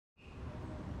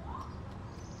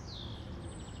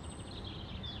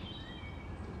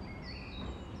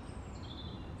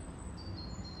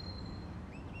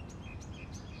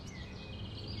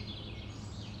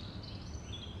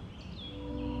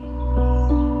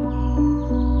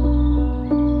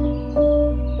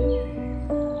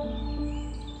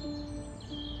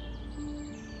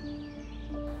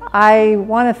I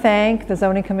want to thank the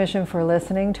Zoning Commission for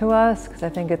listening to us, because I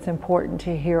think it's important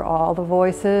to hear all the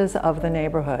voices of the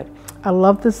neighborhood. I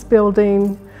love this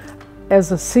building.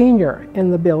 As a senior in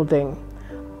the building,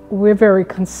 we're very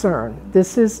concerned.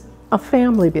 This is a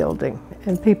family building,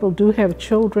 and people do have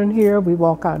children here. We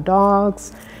walk our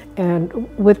dogs, and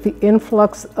with the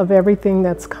influx of everything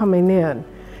that's coming in,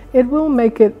 it will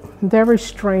make it very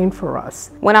strained for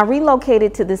us. When I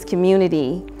relocated to this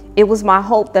community, it was my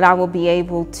hope that I will be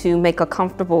able to make a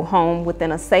comfortable home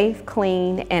within a safe,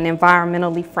 clean, and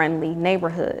environmentally friendly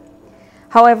neighborhood.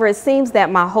 However, it seems that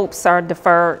my hopes are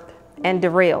deferred and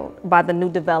derailed by the new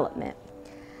development.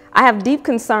 I have deep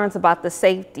concerns about the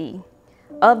safety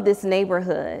of this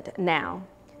neighborhood now,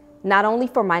 not only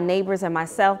for my neighbors and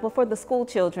myself, but for the school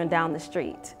children down the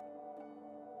street.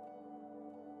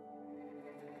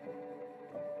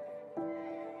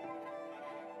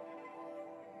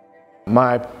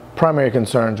 My primary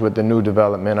concerns with the new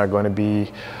development are going to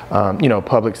be,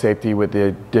 public safety with the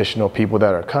additional people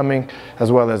that are coming,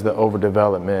 as well as the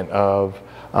overdevelopment of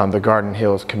the Garden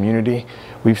Hills community.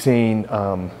 We've seen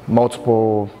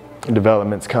multiple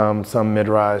developments come, some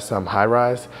mid-rise, some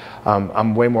high-rise.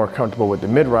 I'm way more comfortable with the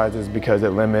mid-rises because it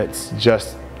limits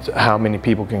just how many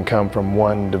people can come from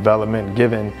one development,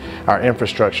 given our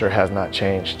infrastructure has not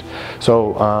changed.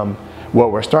 So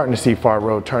what we're starting to see Pharr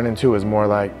Road turn into is more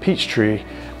like Peachtree,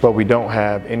 but we don't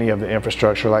have any of the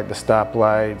infrastructure like the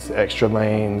stoplights, extra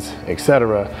lanes,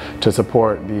 etc., to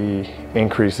support the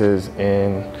increases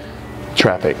in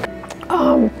traffic.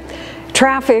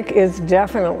 Traffic is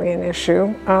definitely an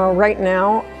issue. Right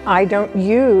now, I don't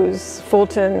use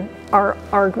Fulton. Our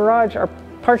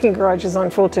parking garage is on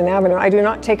Fulton Avenue. I do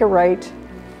not take a right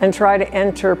and try to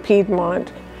enter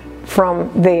Piedmont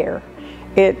from there.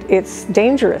 It's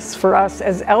dangerous for us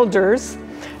as elders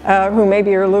who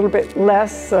maybe are a little bit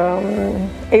less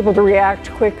able to react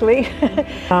quickly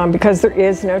because there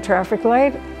is no traffic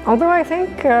light. Although I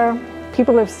think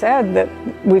people have said that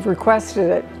we've requested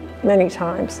it many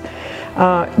times.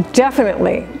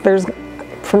 Definitely,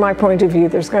 from my point of view,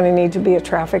 there's going to need to be a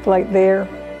traffic light there.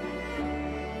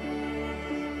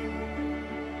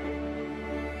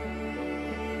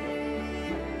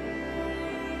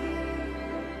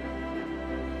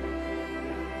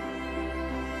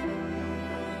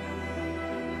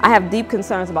 I have deep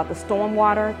concerns about the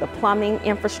stormwater, the plumbing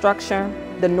infrastructure,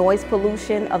 the noise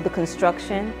pollution of the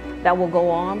construction that will go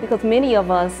on, because many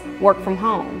of us work from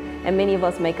home and many of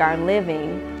us make our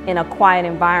living in a quiet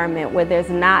environment where there's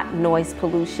not noise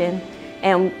pollution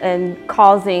and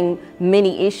causing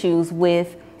many issues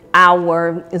with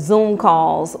our Zoom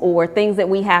calls or things that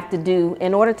we have to do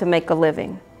in order to make a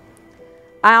living.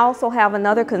 I also have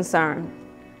another concern,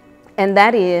 and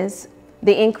that is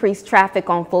the increased traffic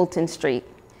on Fulton Street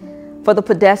for the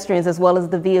pedestrians as well as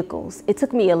the vehicles. It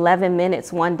took me 11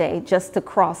 minutes one day just to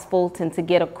cross Fulton, to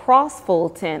get across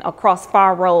Fulton, across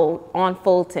Pharr Road on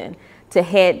Fulton, to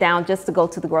head down just to go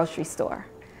to the grocery store.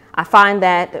 I find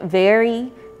that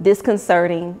very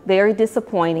disconcerting, very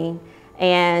disappointing,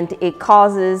 and it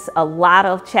causes a lot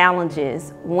of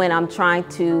challenges when I'm trying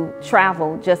to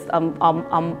travel just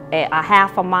a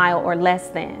half a mile or less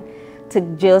than to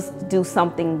just do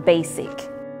something basic.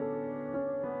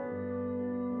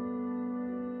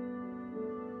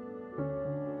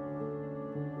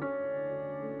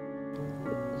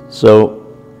 So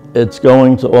it's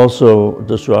going to also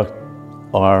disrupt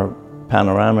our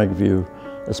panoramic view,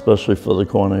 especially for the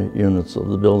corner units of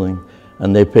the building,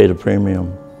 and they paid a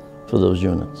premium for those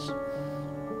units.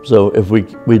 So if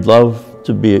we'd love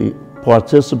to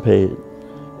participate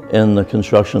in the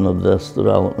construction of this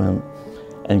development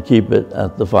and keep it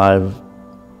at the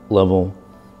 5-level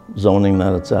zoning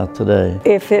that it's at today.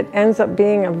 If it ends up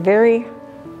being a very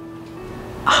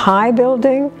high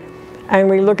building, and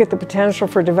we look at the potential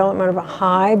for development of a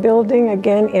high building,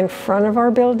 again, in front of our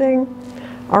building,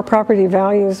 our property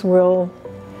values will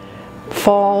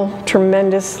fall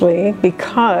tremendously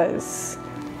because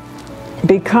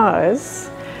both of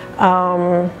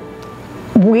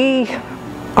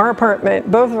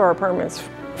our apartments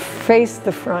face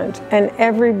the front, and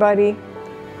everybody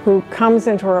who comes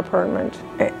into our apartment,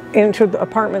 into the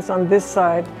apartments on this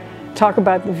side, talk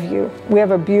about the view. We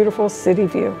have a beautiful city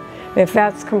view. If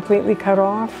that's completely cut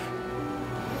off,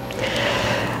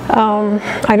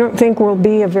 I don't think we'll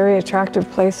be a very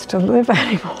attractive place to live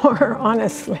anymore,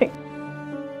 honestly.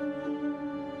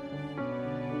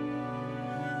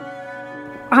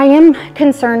 I am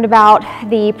concerned about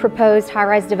the proposed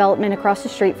high-rise development across the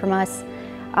street from us,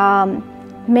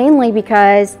 mainly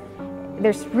because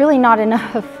there's really not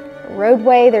enough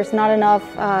roadway, there's not enough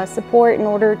support in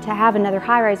order to have another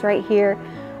high-rise right here.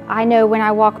 I know when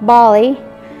I walk Bali,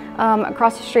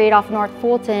 across the street off North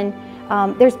Fulton,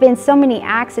 there's been so many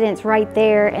accidents right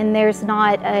there, and there's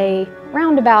not a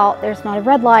roundabout, there's not a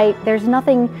red light, there's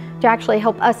nothing to actually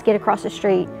help us get across the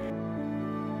street.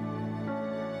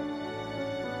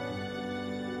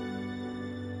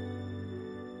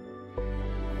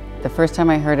 The first time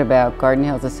I heard about Garden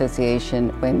Hills Association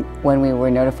when we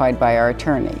were notified by our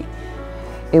attorney.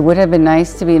 It would have been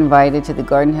nice to be invited to the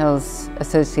Garden Hills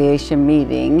Association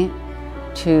meeting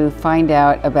to find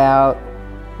out about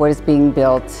what is being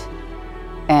built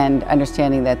and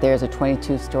understanding that there's a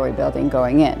 22-story building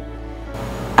going in.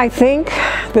 I think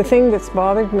the thing that's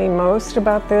bothered me most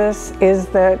about this is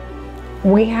that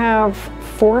we have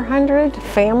 400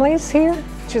 families here,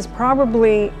 which is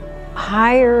probably a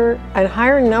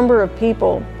higher number of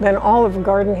people than all of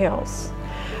Garden Hills,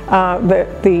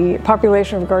 the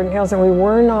population of Garden Hills, and we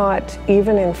were not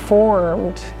even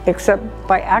informed, except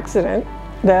by accident,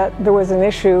 that there was an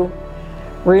issue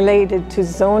related to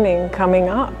zoning coming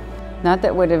up. Not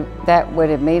that would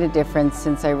have made a difference,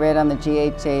 since I read on the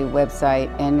GHA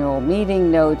website annual meeting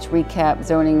notes, recap,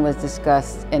 zoning was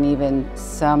discussed, and even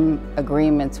some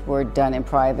agreements were done in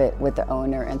private with the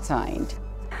owner and signed.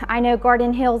 I know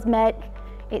Garden Hills met,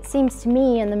 it seems to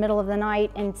me, in the middle of the night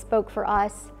and spoke for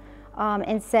us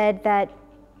and said that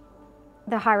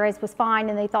the high-rise was fine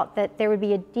and they thought that there would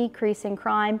be a decrease in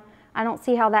crime. I don't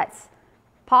see how that's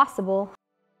possible.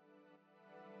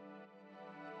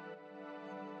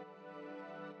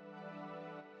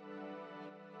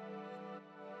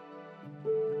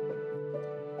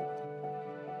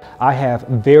 I have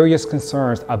various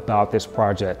concerns about this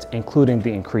project, including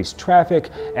the increased traffic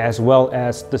as well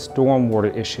as the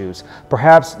stormwater issues.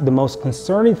 Perhaps the most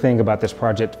concerning thing about this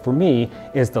project for me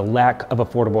is the lack of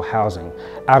affordable housing.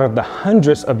 Out of the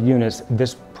hundreds of units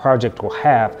this project will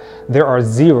have, there are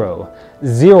zero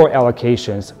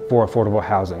allocations for affordable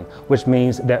housing, which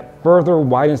means that further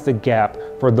widens the gap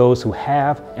for those who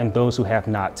have and those who have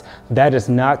not. That is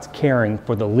not caring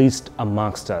for the least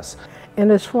amongst us. And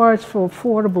as far as for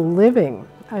affordable living,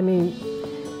 I mean,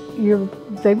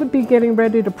 they would be getting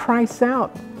ready to price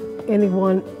out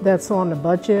anyone that's on a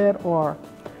budget or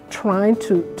trying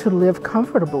to live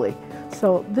comfortably.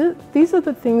 So these are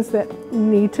the things that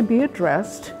need to be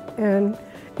addressed and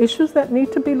issues that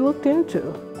need to be looked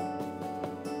into.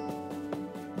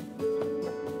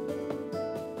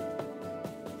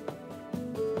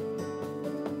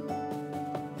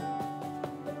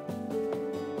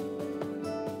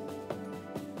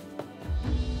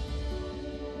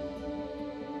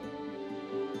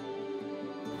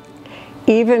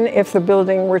 Even if the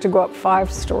building were to go up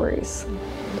 5 stories.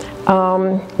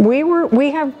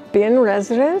 We have been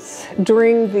residents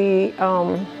during the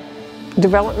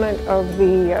development of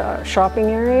the shopping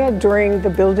area, during the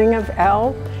building of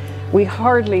L. We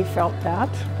hardly felt that,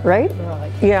 right?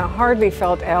 Yeah, hardly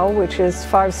felt L, which is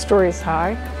 5 stories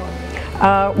high.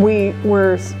 We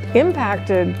were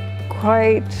impacted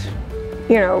quite,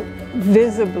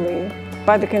 visibly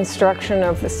by the construction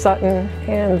of the Sutton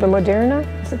and the Moderna.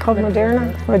 Is it called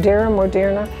Moderna?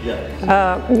 Moderna.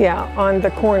 Yeah, on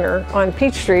the corner on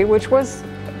Peachtree, which was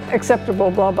acceptable,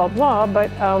 blah, blah, blah,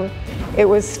 but it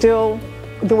was still,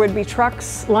 there would be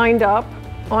trucks lined up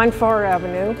on Pharr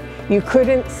Avenue. You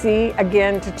couldn't see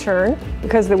again to turn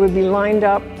because they would be lined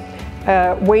up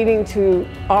waiting to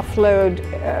offload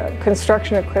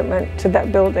construction equipment to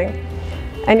that building.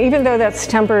 And even though that's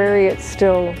temporary, it's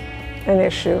still an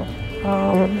issue.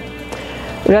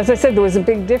 But as I said, there was a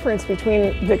big difference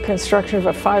between the construction of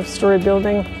a 5-story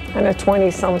building and a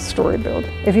 20-some story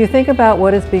building. If you think about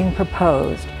what is being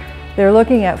proposed, they're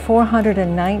looking at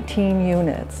 419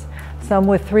 units, some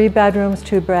with 3 bedrooms,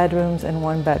 2 bedrooms, and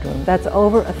 1 bedroom. That's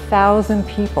over 1,000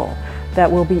 people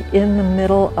that will be in the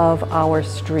middle of our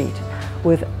street,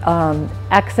 with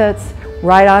exits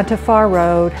right onto Pharr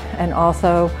Road and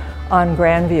also on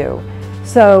Grandview.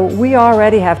 So we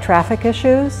already have traffic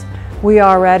issues. We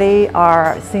already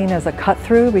are seen as a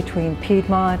cut-through between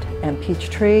Piedmont and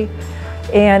Peachtree,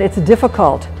 and it's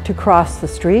difficult to cross the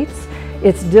streets.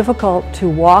 It's difficult to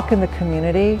walk in the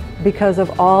community because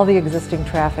of all the existing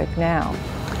traffic now.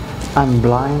 I'm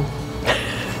blind,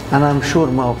 and I'm sure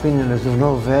my opinion is of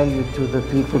no value to the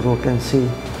people who can see.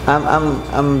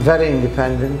 I'm very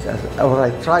independent, or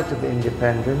I try to be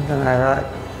independent, and I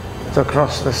like to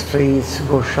cross the streets,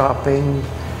 go shopping.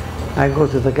 I go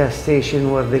to the gas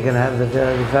station where they're going to have the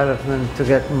development to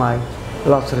get my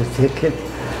lottery ticket.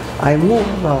 I move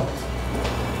a lot.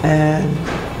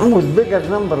 And with bigger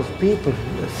number of people,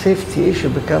 the safety issue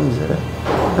becomes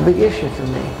a big issue to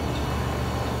me.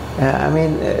 I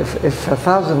mean, if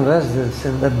 1,000 residents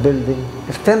in that building,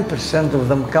 if 10% of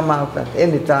them come out at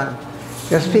any time,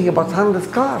 You're speaking about 100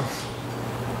 cars.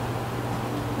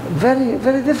 Very,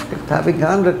 very difficult having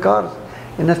 100 cars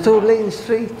in a 2-lane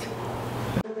street.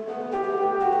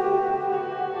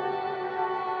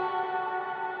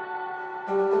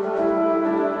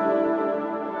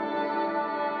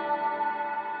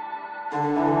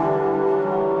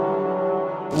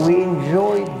 We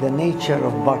enjoyed the nature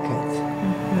of Buckhead.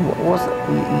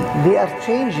 They are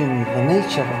changing the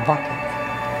nature of Buckhead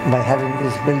by having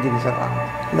these buildings around.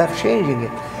 They're changing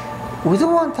it. We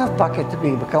don't want to have Buckhead to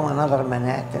become another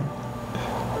Manhattan.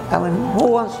 I mean, who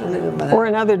wants to live in Manhattan? Or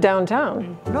another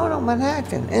downtown. No,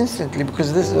 Manhattan, instantly,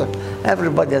 because this is what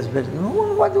everybody has built.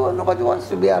 Nobody wants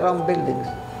to be around buildings.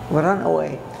 We run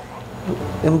away.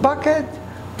 In Buckhead,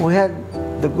 we had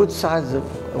the good sides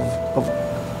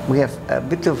we have a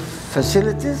bit of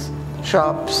facilities,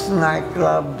 shops,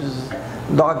 nightclubs,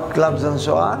 dog clubs, and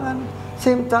so on. And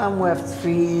same time, we have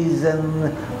trees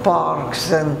and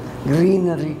parks and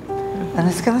greenery. And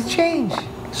it's going to change.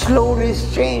 Slowly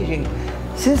it's changing.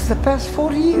 Since the past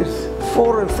 4 years,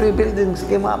 4 or 3 buildings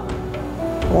came up.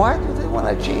 Why do they want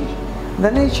to change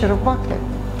the nature of Buckhead?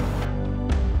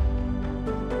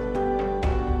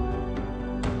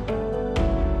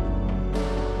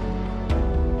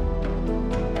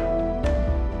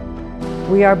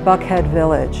 We are Buckhead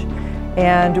Village,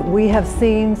 and we have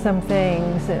seen some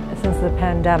things since the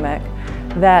pandemic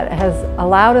that has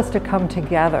allowed us to come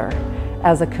together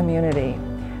as a community.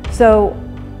 So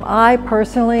I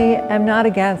personally am not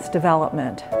against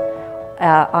development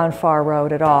on Pharr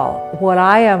Road at all. What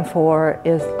I am for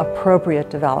is appropriate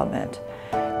development.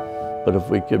 But if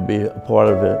we could be a part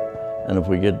of it, and if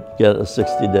we could get a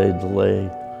 60-day delay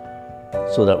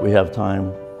so that we have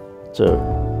time to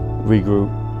regroup,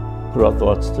 put our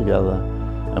thoughts together,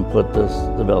 and put this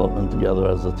development together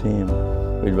as a team,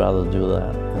 we'd rather do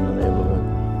that in the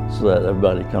neighborhood so that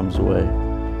everybody comes away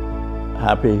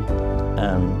happy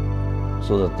and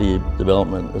so that the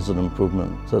development is an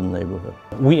improvement to the neighborhood.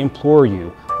 We implore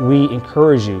you, we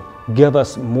encourage you, give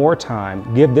us more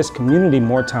time, give this community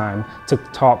more time to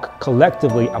talk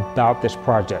collectively about this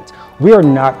project. We are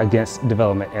not against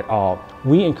development at all.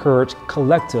 We encourage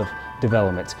collective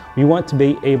development. We want to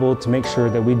be able to make sure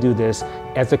that we do this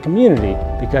as a community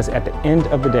because at the end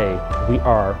of the day, we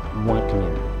are one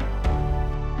community.